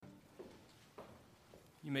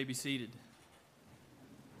You may be seated.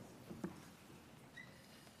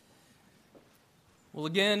 Well,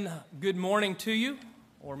 again, good morning to you,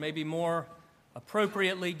 or maybe more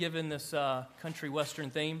appropriately, given this country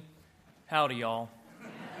western theme, howdy, y'all.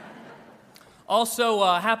 Also,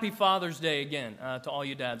 happy Father's Day again to all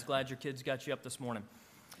you dads. Glad your kids got you up this morning.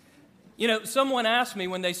 You know, someone asked me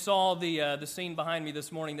when they saw the scene behind me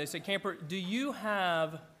this morning, they said, Camper, do you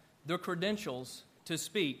have the credentials to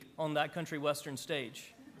speak on that country western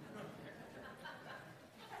stage?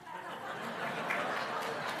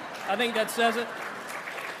 I think that says it.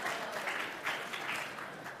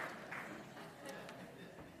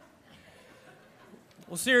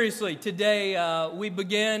 Well, seriously, today we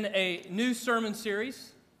begin a new sermon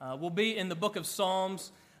series. We'll be in the book of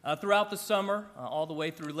Psalms throughout the summer, all the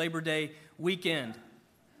way through Labor Day weekend.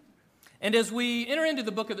 And as we enter into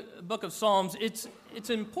the book of Psalms, it's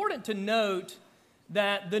important to note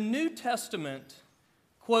that the New Testament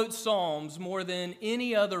quotes Psalms more than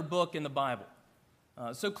any other book in the Bible.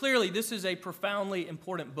 So clearly, this is a profoundly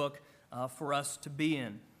important book for us to be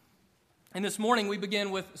in. And this morning, we begin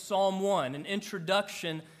with Psalm 1, an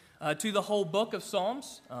introduction to the whole book of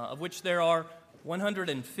Psalms, of which there are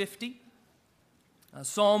 150.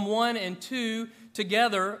 Psalm 1 and 2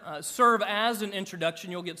 together serve as an introduction.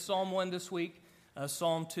 You'll get Psalm 1 this week,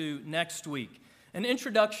 Psalm 2 next week. An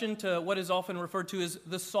introduction to what is often referred to as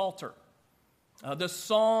the Psalter, the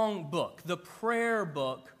song book, the prayer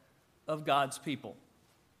book of God's people.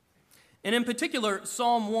 And in particular,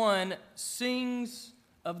 Psalm 1 sings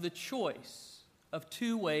of the choice of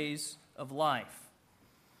two ways of life.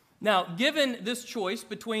 Now, given this choice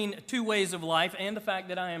between two ways of life and the fact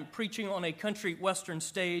that I am preaching on a country western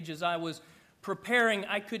stage, as I was preparing,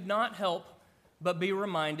 I could not help but be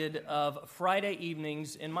reminded of Friday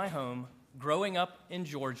evenings in my home growing up in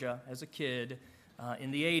Georgia as a kid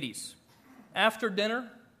in the 80s. After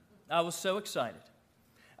dinner, I was so excited.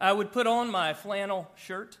 I would put on my flannel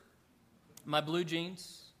shirt, my blue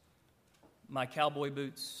jeans, my cowboy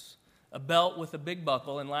boots, a belt with a big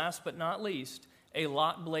buckle, and last but not least, a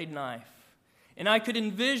lock blade knife. And I could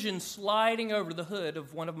envision sliding over the hood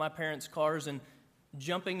of one of my parents' cars and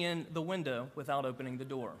jumping in the window without opening the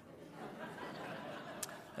door.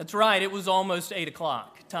 That's right, it was almost 8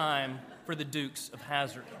 o'clock, time for the Dukes of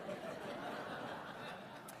Hazzard.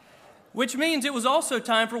 Which means it was also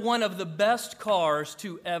time for one of the best cars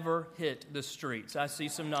to ever hit the streets. I see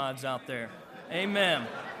some nods out there. Amen.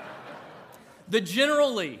 The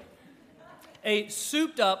General Lee, a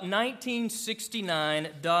souped-up 1969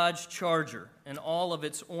 Dodge Charger in all of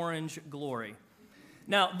its orange glory.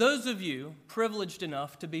 Now, those of you privileged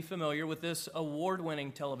enough to be familiar with this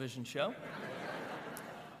award-winning television show,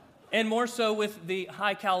 and more so with the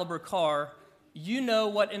high-caliber car, you know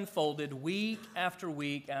what unfolded week after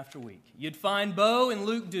week after week. You'd find Bo and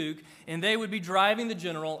Luke Duke, and they would be driving the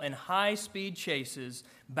General in high-speed chases,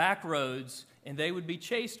 back roads, and they would be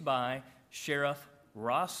chased by Sheriff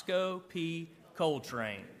Roscoe P.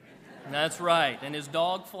 Coltrane. That's right, and his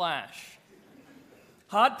dog Flash.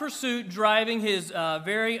 Hot pursuit driving his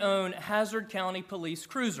very own Hazard County Police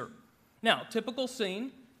cruiser. Now, typical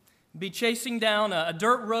scene. Be chasing down a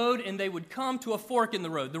dirt road, and they would come to a fork in the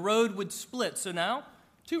road. The road would split. So now,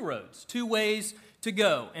 two roads, two ways to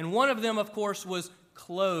go. And one of them, of course, was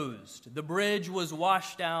closed. The bridge was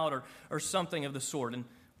washed out or something of the sort. And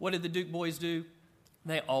what did the Duke boys do?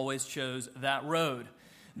 They always chose that road.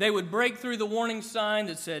 They would break through the warning sign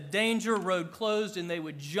that said, danger, road closed, and they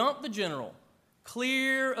would jump the General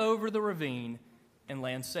clear over the ravine and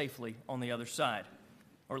land safely on the other side.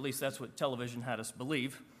 Or at least that's what television had us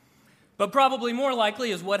believe. But probably more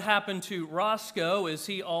likely is what happened to Roscoe, as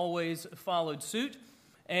he always followed suit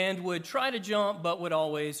and would try to jump but would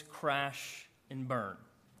always crash and burn.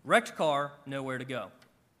 Wrecked car, nowhere to go.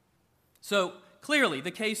 So clearly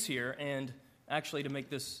the case here, and actually to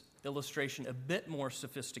make this illustration a bit more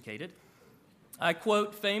sophisticated, I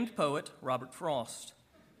quote famed poet Robert Frost.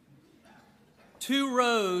 Two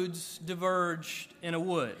roads diverged in a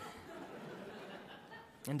wood,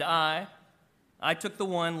 and I took the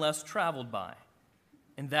one less traveled by,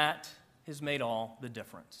 and that has made all the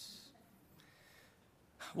difference.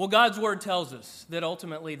 Well, God's Word tells us that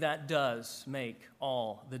ultimately that does make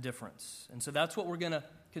all the difference. And so that's what we're going to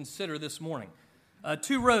consider this morning.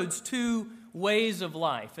 Two roads, two ways of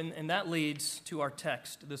life, and that leads to our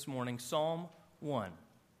text this morning, Psalm 1.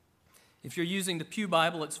 If you're using the Pew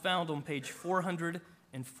Bible, it's found on page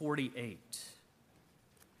 448.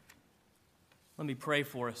 Let me pray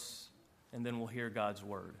for us, and then we'll hear God's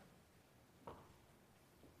word.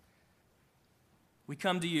 We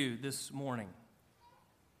come to you this morning,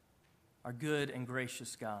 our good and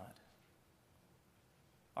gracious God.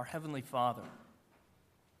 our Heavenly Father,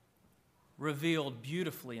 revealed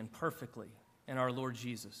beautifully and perfectly in our Lord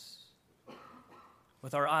Jesus,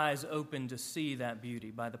 with our eyes open to see that beauty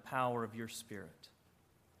by the power of your Spirit.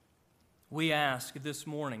 We ask this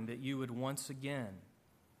morning that you would once again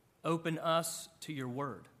open us to your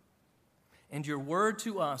word, and your word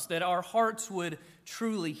to us, that our hearts would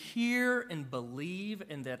truly hear and believe,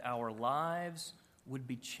 and that our lives would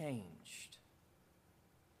be changed.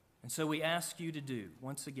 And so we ask you to do,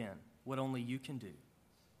 once again, what only you can do.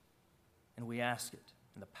 And we ask it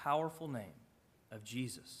in the powerful name of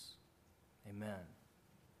Jesus. Amen.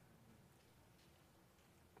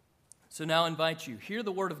 So now I invite you, hear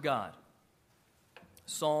the word of God.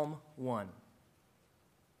 Psalm 1.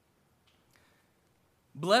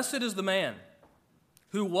 Blessed is the man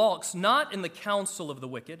who walks not in the counsel of the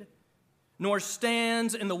wicked, nor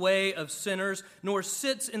stands in the way of sinners, nor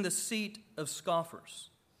sits in the seat of scoffers.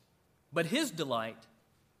 But his delight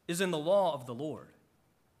is in the law of the Lord,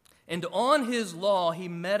 and on his law he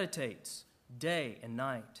meditates day and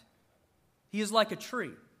night. He is like a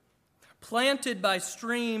tree planted by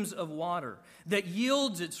streams of water that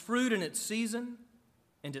yields its fruit in its season,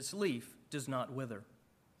 and its leaf does not wither.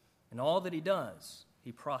 In all that he does,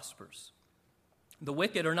 he prospers. The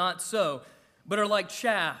wicked are not so, but are like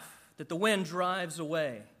chaff that the wind drives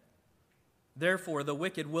away. Therefore, the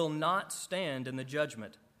wicked will not stand in the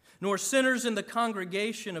judgment, nor sinners in the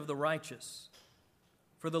congregation of the righteous.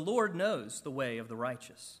 For the Lord knows the way of the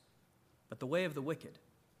righteous, but the way of the wicked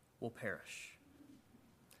will perish.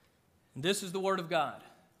 And this is the word of God,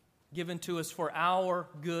 given to us for our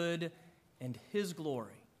good and his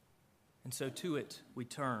glory. And so to it we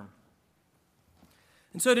turn.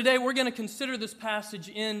 And so today we're going to consider this passage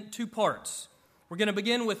in two parts. We're going to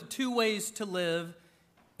begin with 2 ways to live,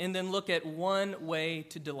 and then look at 1 way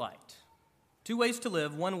to delight. 2 ways to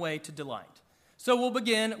live, 1 way to delight. So we'll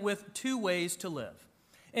begin with 2 ways to live.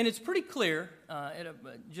 And it's pretty clear,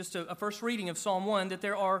 just a first reading of Psalm 1, that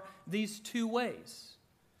there are these 2 ways.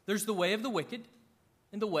 There's the way of the wicked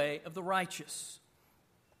and the way of the righteous.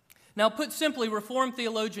 Now, put simply, Reformed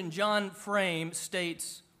theologian John Frame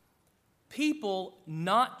states, people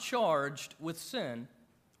not charged with sin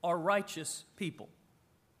are righteous people.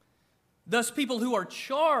 Thus, people who are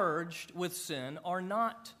charged with sin are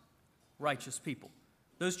not righteous people.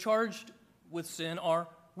 Those charged with sin are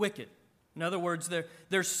wicked. In other words,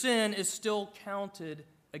 their sin is still counted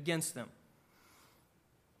against them.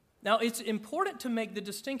 Now, it's important to make the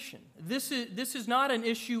distinction. This is not an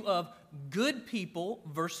issue of good people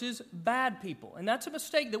versus bad people. And that's a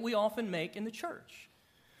mistake that we often make in the church.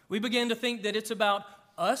 We begin to think that it's about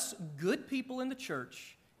us good people in the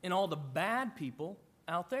church and all the bad people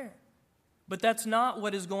out there. But that's not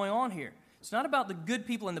what is going on here. It's not about the good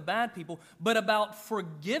people and the bad people, but about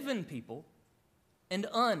forgiven people and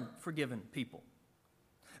unforgiven people.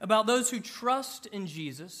 About those who trust in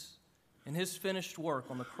Jesus and his finished work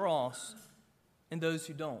on the cross, and those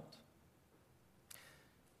who don't.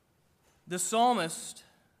 The psalmist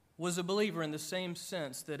was a believer in the same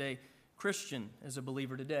sense that a Christian is a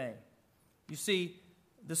believer today. You see,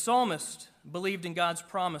 the psalmist believed in God's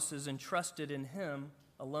promises and trusted in him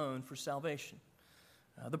alone for salvation.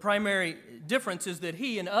 The primary difference is that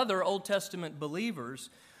he and other Old Testament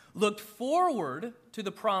believers looked forward to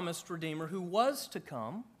the promised Redeemer who was to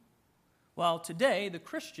come, while today the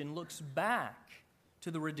Christian looks back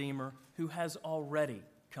to the Redeemer who has already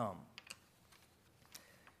come.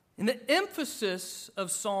 And the emphasis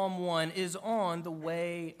of Psalm 1 is on the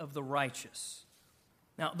way of the righteous.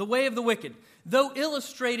 Now, the way of the wicked, though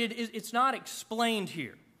illustrated, it's not explained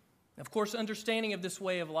here. Of course, understanding of this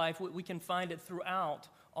way of life, we can find it throughout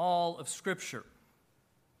all of Scripture.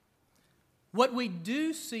 What we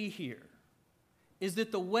do see here is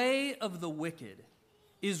that the way of the wicked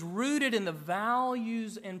is rooted in the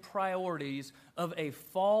values and priorities of a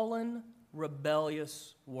fallen,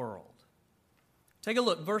 rebellious world. Take a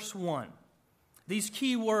look, verse 1. These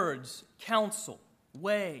key words, counsel,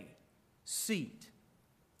 way, seat.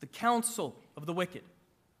 The counsel of the wicked,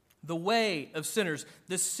 the way of sinners,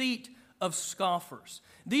 the seat of scoffers.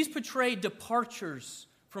 These portray departures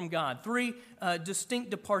from God, 3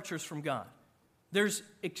 distinct departures from God. There's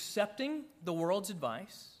accepting the world's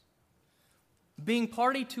advice, being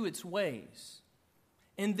party to its ways,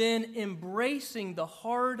 and then embracing the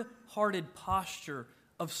hard-hearted posture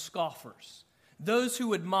of scoffers. Those who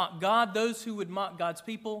would mock God, those who would mock God's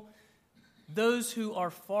people, those who are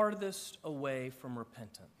farthest away from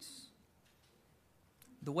repentance.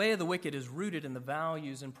 The way of the wicked is rooted in the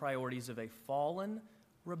values and priorities of a fallen,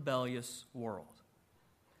 rebellious world.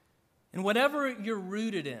 And whatever you're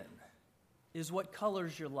rooted in is what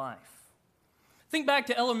colors your life. Think back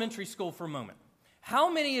to elementary school for a moment.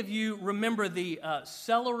 How many of you remember the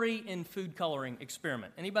celery in food coloring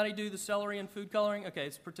experiment? Anybody do the celery in food coloring? Okay,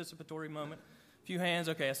 it's a participatory moment. A few hands.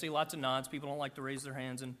 Okay, I see lots of nods. People don't like to raise their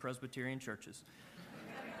hands in Presbyterian churches.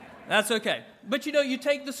 That's okay. But you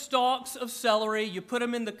take the stalks of celery, you put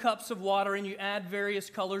them in the cups of water, and you add various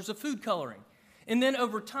colors of food coloring. And then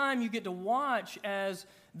over time, you get to watch as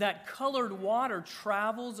that colored water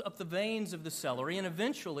travels up the veins of the celery and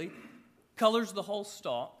eventually colors the whole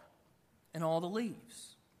stalk and all the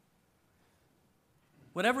leaves.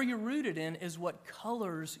 Whatever you're rooted in is what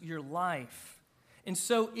colors your life. And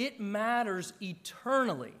so it matters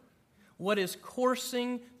eternally what is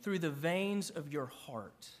coursing through the veins of your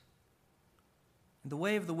heart. And the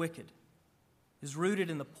way of the wicked is rooted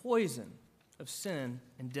in the poison of sin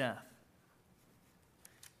and death.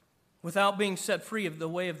 Without being set free of the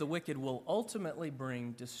way of the wicked will ultimately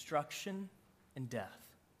bring destruction and death.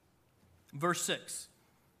 Verse 6.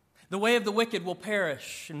 The way of the wicked will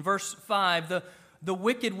perish. In verse 5, the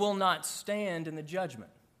wicked will not stand in the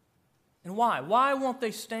judgment. And why? Why won't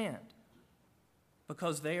they stand?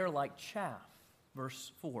 Because they are like chaff.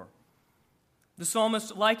 Verse 4. The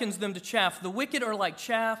psalmist likens them to chaff. The wicked are like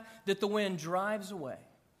chaff that the wind drives away.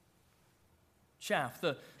 Chaff,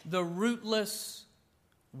 the rootless,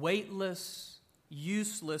 weightless,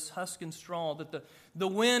 useless husk and straw that the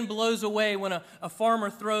wind blows away when a farmer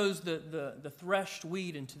throws the threshed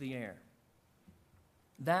wheat into the air.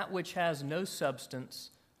 That which has no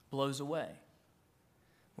substance blows away,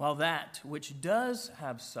 while that which does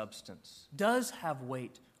have substance, does have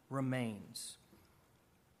weight, remains.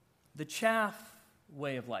 The chaff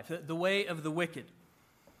way of life, the way of the wicked.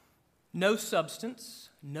 No substance,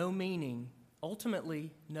 no meaning,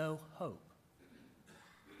 ultimately no hope.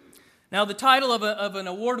 Now, the title of an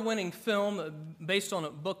award-winning film based on a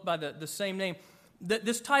book by the same name,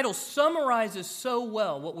 this title summarizes so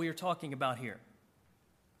well what we are talking about here.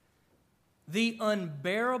 The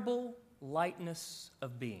unbearable lightness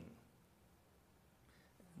of being.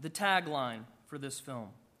 The tagline for this film.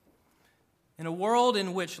 In a world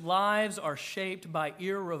in which lives are shaped by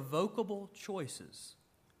irrevocable choices,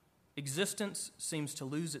 existence seems to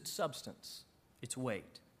lose its substance, its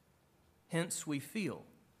weight. Hence, we feel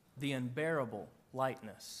the unbearable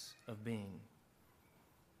lightness of being.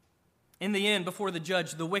 In the end, before the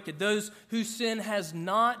judge, the wicked, those whose sin has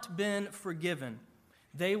not been forgiven,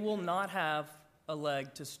 they will not have a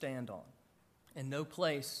leg to stand on and no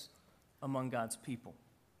place among God's people.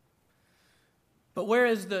 But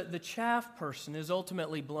whereas the chaff person is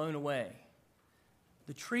ultimately blown away,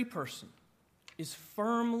 the tree person is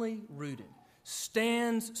firmly rooted,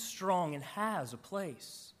 stands strong, and has a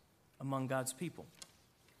place among God's people.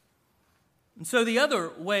 And so the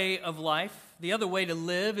other way of life, the other way to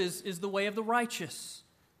live is the way of the righteous.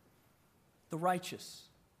 The righteous.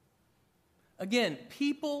 Again,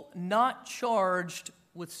 people not charged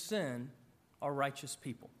with sin are righteous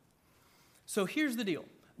people. So here's the deal.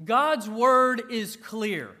 God's word is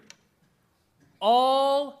clear.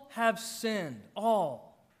 All have sinned.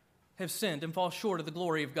 All have sinned and fall short of the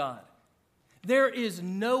glory of God. There is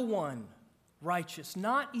no one righteous,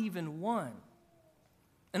 not even one.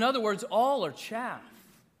 In other words, all are chaff.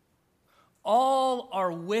 All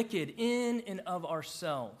are wicked in and of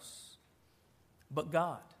ourselves. But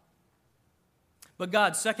God. But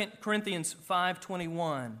God, 2 Corinthians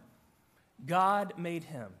 5:21, God made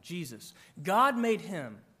him, Jesus, God made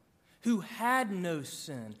him who had no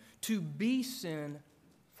sin to be sin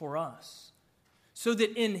for us, so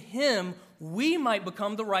that in him we might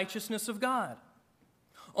become the righteousness of God.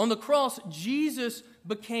 On the cross, Jesus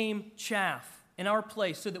became chaff in our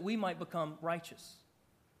place so that we might become righteous.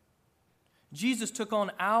 Jesus took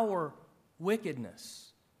on our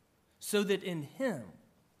wickedness so that in him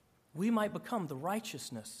we might become the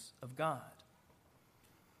righteousness of God.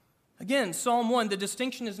 Again, Psalm 1, the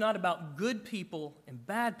distinction is not about good people and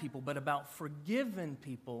bad people, but about forgiven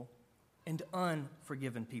people and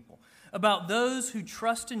unforgiven people. About those who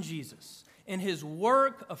trust in Jesus and his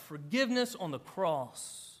work of forgiveness on the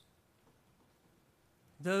cross.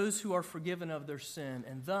 Those who are forgiven of their sin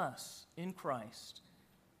and thus, in Christ,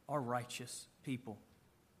 are righteous people.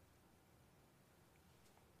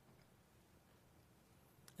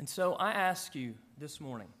 And so I ask you this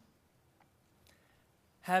morning,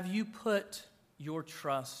 have you put your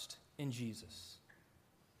trust in Jesus?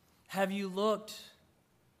 Have you looked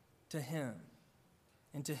to him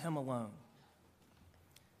and to him alone?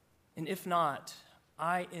 And if not,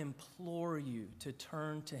 I implore you to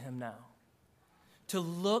turn to him now, to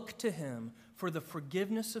look to him for the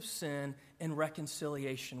forgiveness of sin and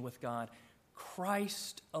reconciliation with God.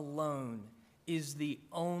 Christ alone is the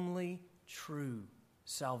only true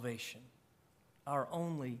salvation, our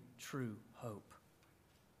only true hope.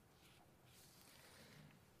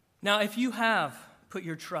 Now, if you have put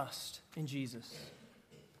your trust in Jesus,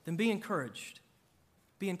 then be encouraged.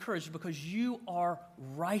 Be encouraged because you are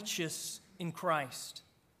righteous in Christ.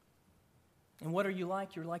 And what are you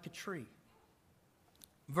like? You're like a tree.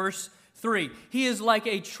 Verse 3, he is like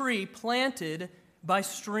a tree planted by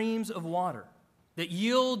streams of water that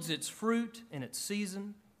yields its fruit in its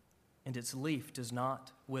season, and its leaf does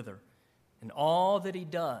not wither. And all that he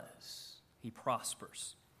does, he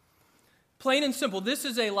prospers. Plain and simple, this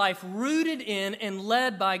is a life rooted in and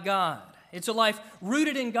led by God. It's a life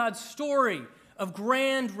rooted in God's story of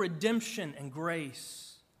grand redemption and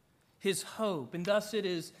grace, His hope, and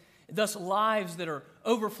thus lives that are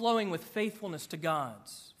overflowing with faithfulness to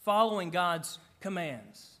God's, following God's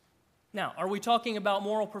commands. Now, are we talking about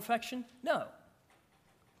moral perfection? No.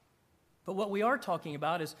 But what we are talking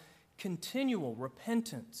about is continual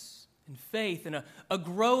repentance and faith and a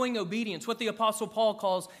growing obedience, what the Apostle Paul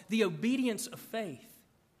calls the obedience of faith,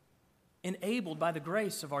 enabled by the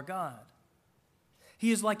grace of our God.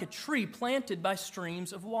 He is like a tree planted by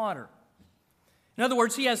streams of water. In other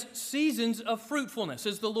words, he has seasons of fruitfulness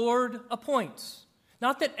as the Lord appoints.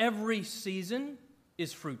 Not that every season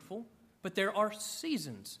is fruitful, but there are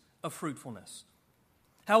seasons of fruitfulness.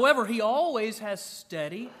 However, he always has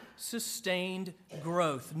steady, sustained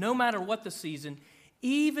growth, no matter what the season,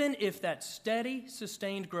 even if that steady,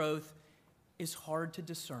 sustained growth is hard to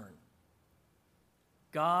discern.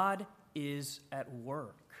 God is at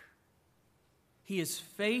work. He is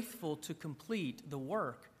faithful to complete the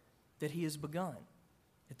work that he has begun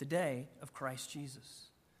at the day of Christ Jesus.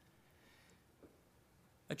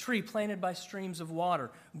 A tree planted by streams of water,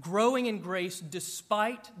 growing in grace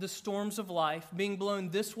despite the storms of life, being blown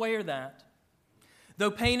this way or that,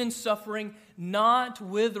 though pain and suffering, not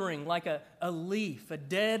withering like a leaf, a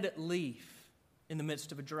dead leaf in the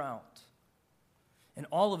midst of a drought. And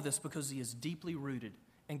all of this because he is deeply rooted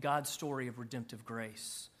in God's story of redemptive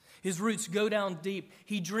grace. His roots go down deep.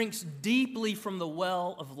 He drinks deeply from the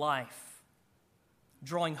well of life,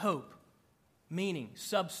 drawing hope, meaning,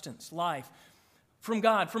 substance, life, from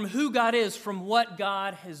God, from who God is, from what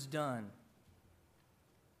God has done.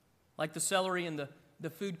 Like the celery in the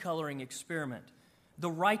food coloring experiment,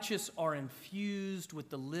 the righteous are infused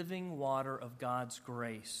with the living water of God's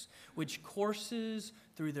grace, which courses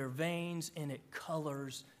through their veins and it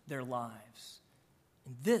colors their lives.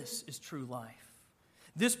 And this is true life.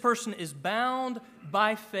 This person is bound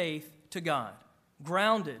by faith to God,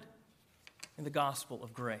 grounded in the gospel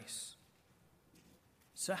of grace.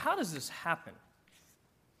 So how does this happen?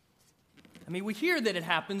 I mean, we hear that it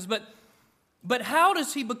happens, but how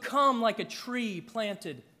does he become like a tree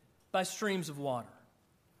planted by streams of water?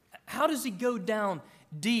 How does he go down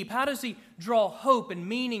deep? How does he draw hope and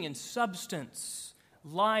meaning and substance,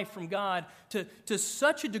 life from God to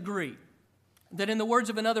such a degree that, in the words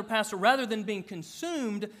of another pastor, rather than being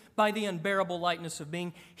consumed by the unbearable lightness of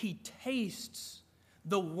being, he tastes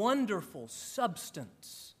the wonderful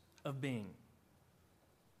substance of being?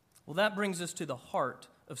 Well, that brings us to the heart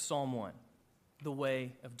of Psalm 1, the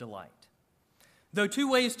way of delight. Though two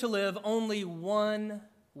ways to live, only one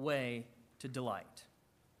way to delight.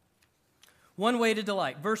 One way to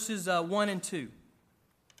delight, verses 1 and 2.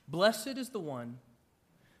 Blessed is the one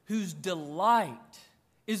whose delight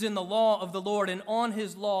is in the law of the Lord, and on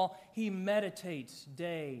his law he meditates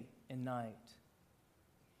day and night.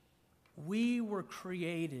 We were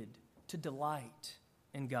created to delight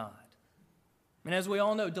in God. And as we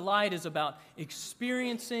all know, delight is about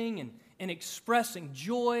experiencing and expressing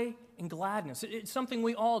joy and gladness. It's something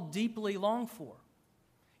we all deeply long for.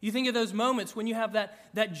 You think of those moments when you have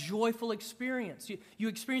that joyful experience. You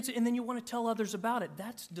experience it and then you want to tell others about it.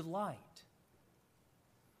 That's delight.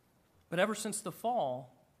 But ever since the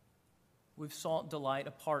fall, we've sought delight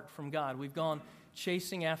apart from God. We've gone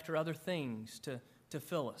chasing after other things to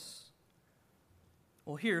fill us.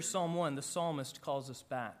 Well, here, Psalm 1, the psalmist calls us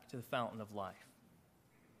back to the fountain of life,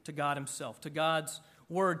 to God himself, to God's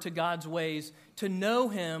word, to God's ways, to know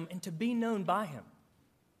him and to be known by him,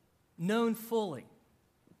 known fully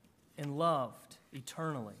and loved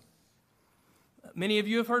eternally. Many of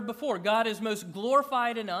you have heard before, God is most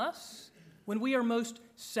glorified in us when we are most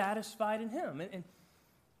satisfied in him. And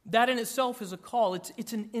that in itself is a call.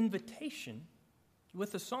 It's an invitation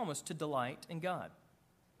with the psalmist to delight in God.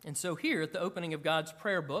 And so here at the opening of God's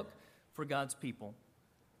prayer book for God's people,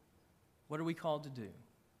 what are we called to do?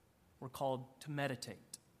 We're called to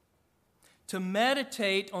meditate. To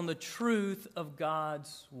meditate on the truth of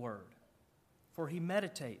God's word. For he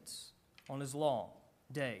meditates on his law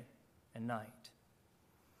day and night.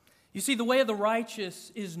 You see, the way of the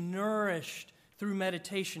righteous is nourished through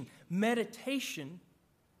meditation. Meditation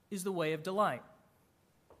is the way of delight.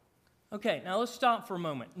 Okay, now let's stop for a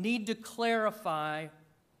moment. Need to clarify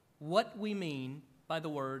what we mean by the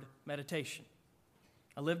word meditation.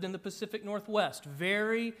 I lived in the Pacific Northwest,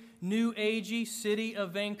 very new agey city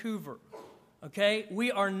of Vancouver. Okay,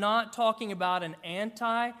 we are not talking about an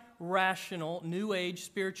anti-rational new age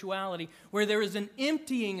spirituality where there is an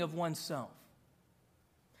emptying of oneself.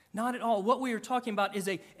 Not at all. What we are talking about is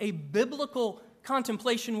a biblical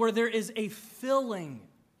contemplation where there is a filling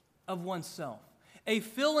of oneself. A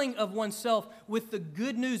filling of oneself with the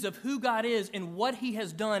good news of who God is and what He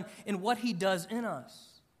has done and what He does in us.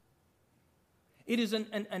 It is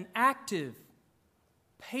an active,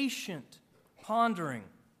 patient pondering,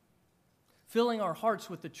 filling our hearts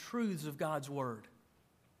with the truths of God's Word.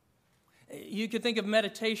 You could think of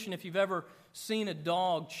meditation if you've ever seen a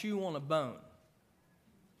dog chew on a bone.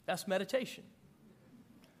 That's meditation.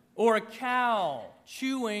 Or a cow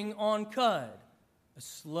chewing on cud. A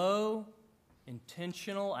slow,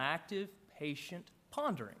 intentional, active, patient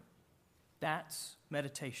pondering. That's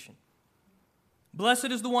meditation.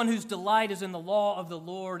 Blessed is the one whose delight is in the law of the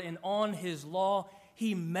Lord, and on His law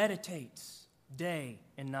he meditates day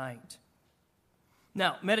and night.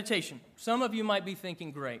 Now, meditation. Some of you might be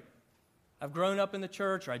thinking, great, I've grown up in the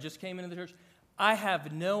church, or I just came into the church. I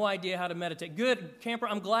have no idea how to meditate. Good, camper,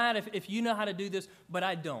 I'm glad if you know how to do this, but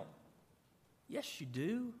I don't. Yes, you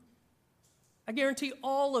do. I guarantee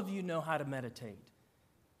all of you know how to meditate.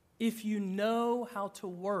 If you know how to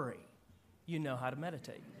worry, you know how to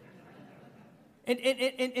meditate.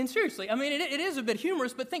 And seriously, I mean, it is a bit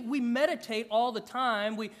humorous, but think we meditate all the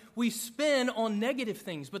time. We spin on negative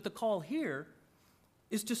things, but the call here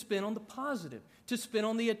is to spin on the positive, to spin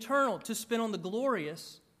on the eternal, to spin on the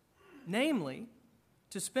glorious, namely,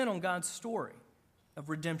 to spin on God's story of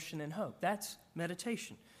redemption and hope. That's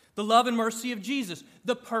meditation. The love and mercy of Jesus,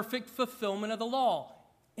 the perfect fulfillment of the law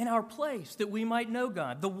in our place that we might know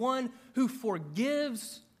God, the one who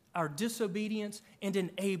forgives our disobedience and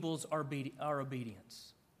enables our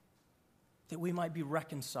obedience, that we might be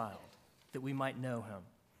reconciled, that we might know Him.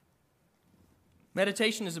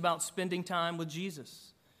 Meditation is about spending time with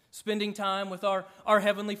Jesus, spending time with our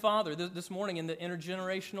Heavenly Father. This morning in the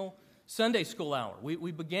intergenerational Sunday school hour,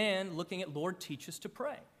 we began looking at, Lord, teach us to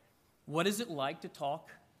pray. What is it like to talk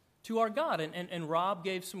to our God? And Rob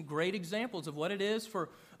gave some great examples of what it is for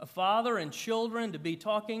a father and children to be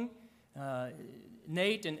talking.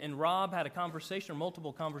 Nate and Rob had a conversation, or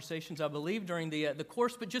multiple conversations, I believe, during the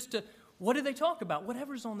course, but just to, what do they talk about?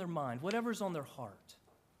 Whatever's on their mind, whatever's on their heart.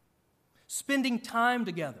 Spending time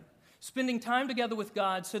together with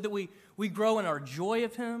God so that we grow in our joy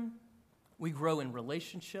of Him, we grow in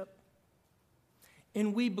relationship,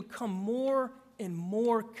 and we become more and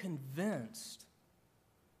more convinced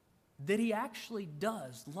that He actually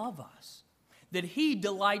does love us, that He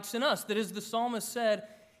delights in us, that as the psalmist said,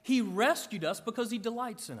 He rescued us because He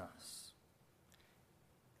delights in us.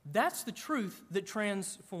 That's the truth that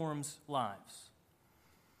transforms lives.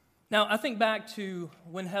 Now, I think back to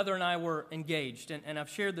when Heather and I were engaged, and I've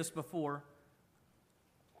shared this before.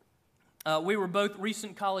 We were both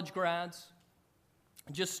recent college grads,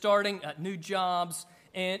 just starting new jobs,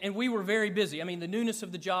 and we were very busy. I mean, the newness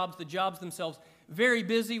of the jobs themselves, very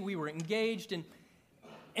busy. We were engaged,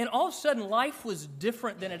 and all of a sudden, life was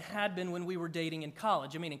different than it had been when we were dating in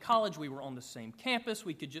college. I mean, in college, we were on the same campus.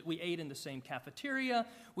 We ate in the same cafeteria.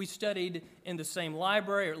 We studied in the same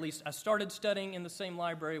library, or at least I started studying in the same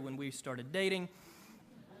library when we started dating.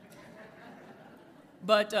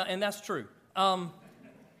 But and that's true.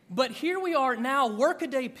 But here we are now,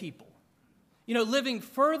 workaday people, living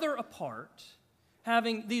further apart,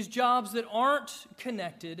 having these jobs that aren't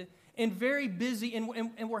connected, and very busy,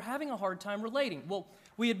 and we're having a hard time relating. Well,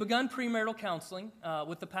 we had begun premarital counseling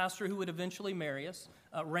with the pastor who would eventually marry us,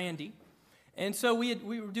 Randy. And so we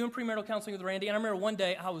were doing premarital counseling with Randy, and I remember one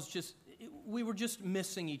day we were just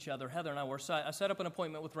missing each other, Heather and I were. So I set up an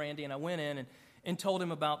appointment with Randy, and I went in and told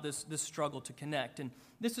him about this struggle to connect. And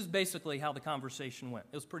this is basically how the conversation went.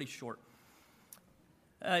 It was pretty short.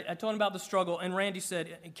 I told him about the struggle, and Randy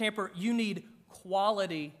said, Camper, you need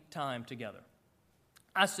quality time together.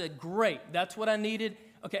 I said, great, that's what I needed.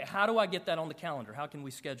 Okay, how do I get that on the calendar? How can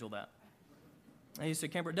we schedule that? And he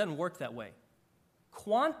said, Camper, it doesn't work that way.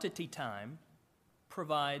 Quantity time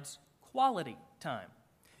provides quality time.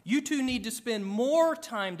 You two need to spend more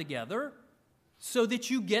time together so that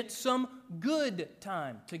you get some good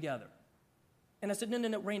time together. And I said,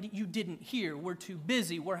 no, Randy, you didn't hear. We're too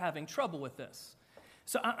busy. We're having trouble with this.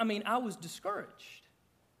 So, I was discouraged.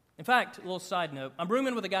 In fact, a little side note, I'm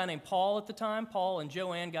rooming with a guy named Paul at the time. Paul and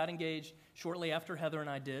Joanne got engaged shortly after Heather and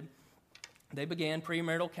I did. They began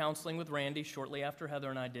premarital counseling with Randy shortly after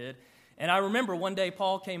Heather and I did. And I remember one day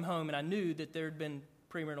Paul came home, and I knew that there had been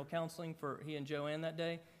premarital counseling for he and Joanne that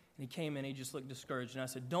day. And he came in, he just looked discouraged. And I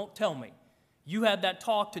said, don't tell me. You had that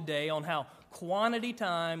talk today on how quantity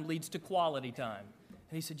time leads to quality time.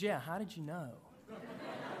 And he said, yeah, how did you know?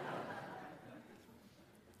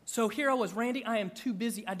 So here I was, Randy, I am too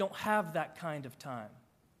busy. I don't have that kind of time.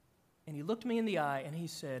 And he looked me in the eye and he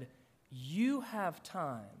said, you have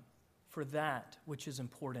time for that which is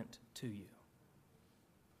important to you.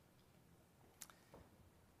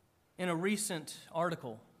 In a recent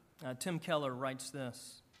article, Tim Keller writes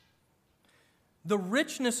this: the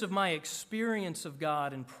richness of my experience of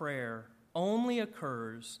God in prayer only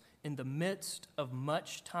occurs in the midst of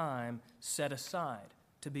much time set aside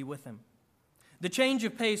to be with Him. The change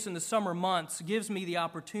of pace in the summer months gives me the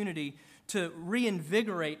opportunity to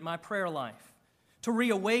reinvigorate my prayer life, to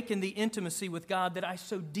reawaken the intimacy with God that I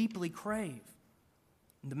so deeply crave.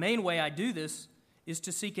 And the main way I do this is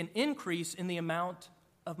to seek an increase in the amount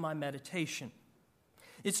of my meditation.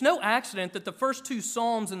 It's no accident that the first two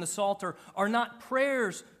Psalms in the Psalter are not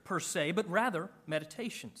prayers per se, but rather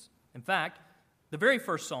meditations. In fact, the very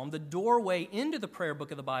first Psalm, the doorway into the prayer book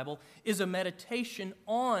of the Bible, is a meditation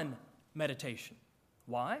on meditation.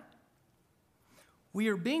 Why? We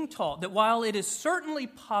are being taught that while it is certainly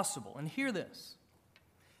possible, and hear this,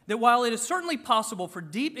 that while it is certainly possible for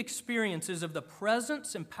deep experiences of the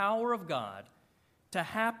presence and power of God to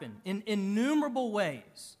happen in innumerable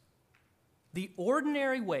ways, the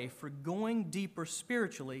ordinary way for going deeper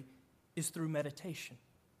spiritually is through meditation.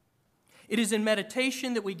 It is in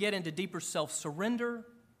meditation that we get into deeper self-surrender,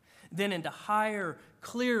 then into higher,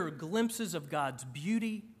 clearer glimpses of God's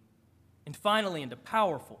beauty, and finally into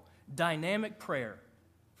powerful, dynamic prayer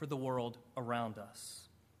for the world around us.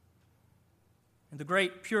 And the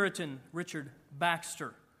great Puritan Richard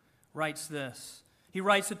Baxter writes this. He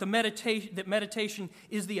writes that meditation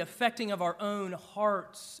is the affecting of our own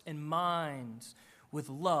hearts and minds with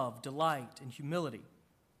love, delight, and humility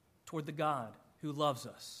toward the God who loves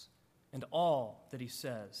us and all that He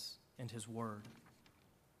says in His Word.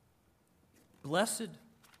 Blessed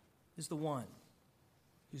is the one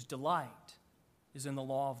whose delight is in the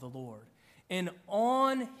law of the Lord, and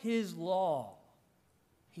on His law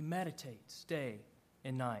he meditates day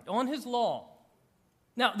and night. On His law.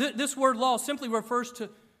 Now, this word law simply refers to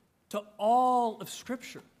all of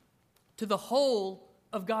Scripture, to the whole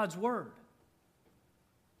of God's Word.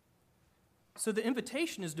 So the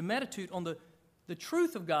invitation is to meditate on the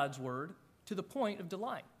truth of God's Word to the point of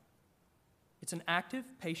delight. It's an active,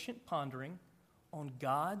 patient pondering on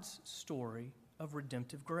God's story of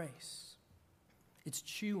redemptive grace. It's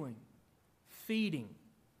chewing, feeding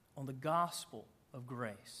on the gospel of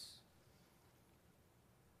grace.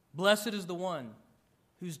 Blessed is the one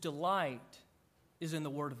whose delight is in the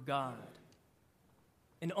Word of God.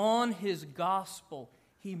 And on His gospel,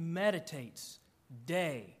 he meditates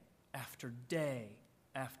day after day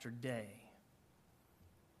after day.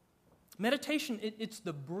 Meditation, it's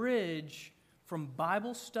the bridge from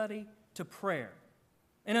Bible study to prayer.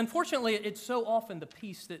 And unfortunately, it's so often the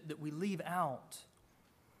piece that we leave out.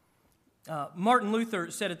 Martin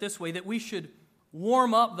Luther said it this way, that we should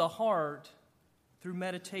warm up the heart through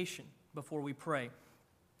meditation before we pray.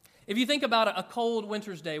 If you think about a cold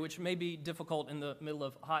winter's day, which may be difficult in the middle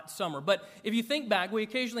of hot summer, but if you think back, we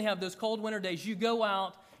occasionally have those cold winter days. You go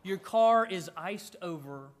out, your car is iced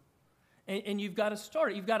over, and you've got to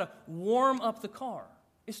start it. You've got to warm up the car.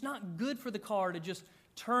 It's not good for the car to just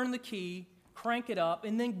turn the key, crank it up,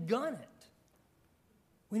 and then gun it.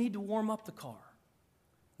 We need to warm up the car.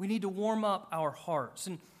 We need to warm up our hearts.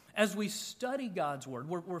 And as we study God's Word,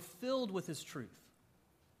 we're filled with His truth.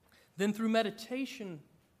 Then through meditation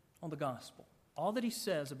on the gospel, all that He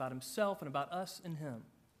says about Himself and about us and Him,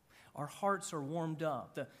 our hearts are warmed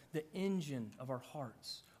up. The engine of our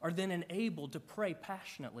hearts are then enabled to pray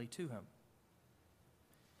passionately to Him.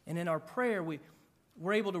 And in our prayer,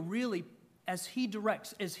 we're able to really, as He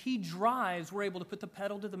directs, as He drives, we're able to put the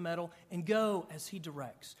pedal to the metal and go as He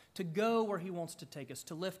directs, to go where He wants to take us,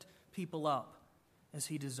 to lift people up as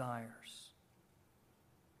He desires.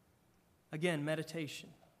 Again, meditation,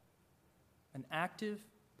 an active,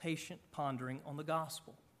 patient pondering on the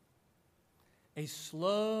gospel, a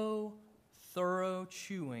slow, thorough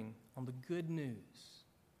chewing on the good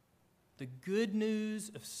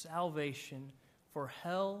news of salvation for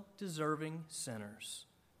hell-deserving sinners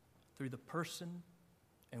through the person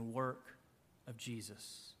and work of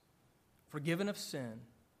Jesus, forgiven of sin,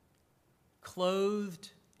 clothed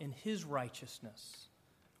in His righteousness,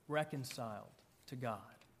 reconciled to God.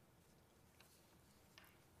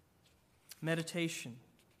 Meditation.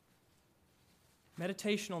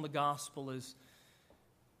 Meditation on the gospel is,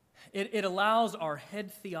 it allows our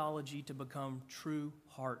head theology to become true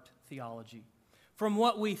heart theology. From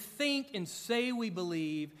what we think and say we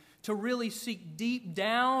believe to really seek deep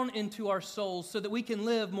down into our souls so that we can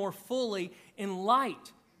live more fully in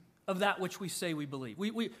light of that which we say we believe.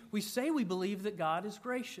 We say we believe that God is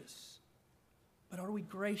gracious, but are we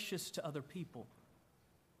gracious to other people?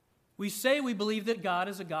 We say we believe that God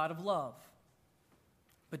is a God of love,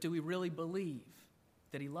 but do we really believe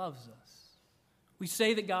that He loves us? We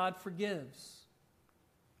say that God forgives.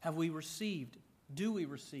 Have we received? Do we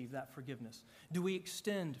receive that forgiveness? Do we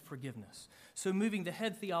extend forgiveness? So moving the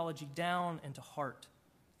head theology down into heart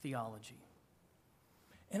theology.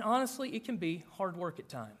 And honestly, it can be hard work at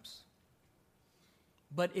times,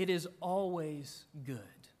 but it is always good.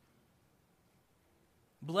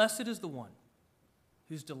 Blessed is the one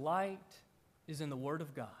whose delight is in the Word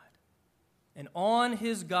of God, and on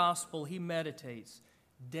His gospel he meditates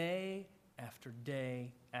day after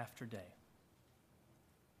day after day.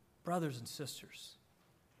 Brothers and sisters,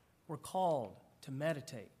 we're called to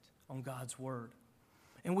meditate on God's Word.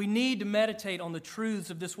 And we need to meditate on the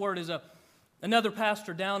truths of this Word. As another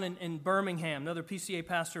pastor down in Birmingham, another PCA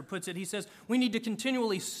pastor puts it, he says, we need to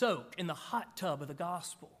continually soak in the hot tub of the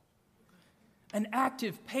gospel. An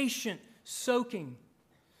active, patient soaking,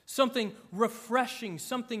 something refreshing,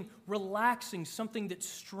 something relaxing, something that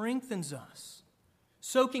strengthens us.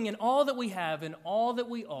 Soaking in all that we have and all that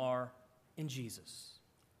we are in Jesus.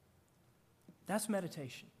 That's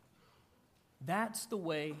meditation. That's the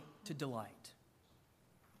way to delight.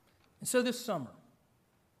 And so this summer,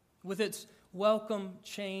 with its welcome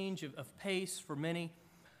change of pace for many,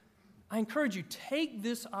 I encourage you, take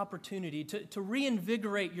this opportunity to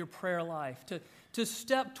reinvigorate your prayer life, to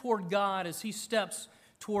step toward God as He steps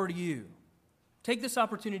toward you. Take this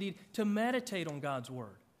opportunity to meditate on God's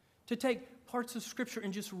Word, to take parts of Scripture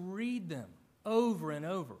and just read them over and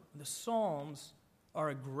over. The Psalms are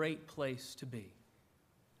a great place to be.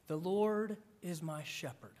 The Lord is my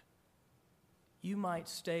shepherd. You might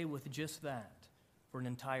stay with just that for an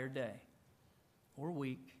entire day, or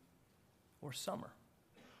week, or summer.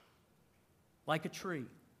 Like a tree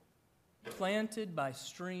planted by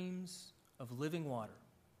streams of living water.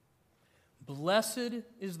 Blessed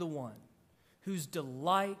is the one whose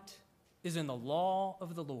delight is in the law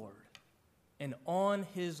of the Lord, and on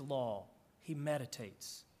His law he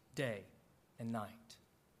meditates day and night.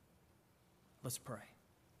 Let's pray.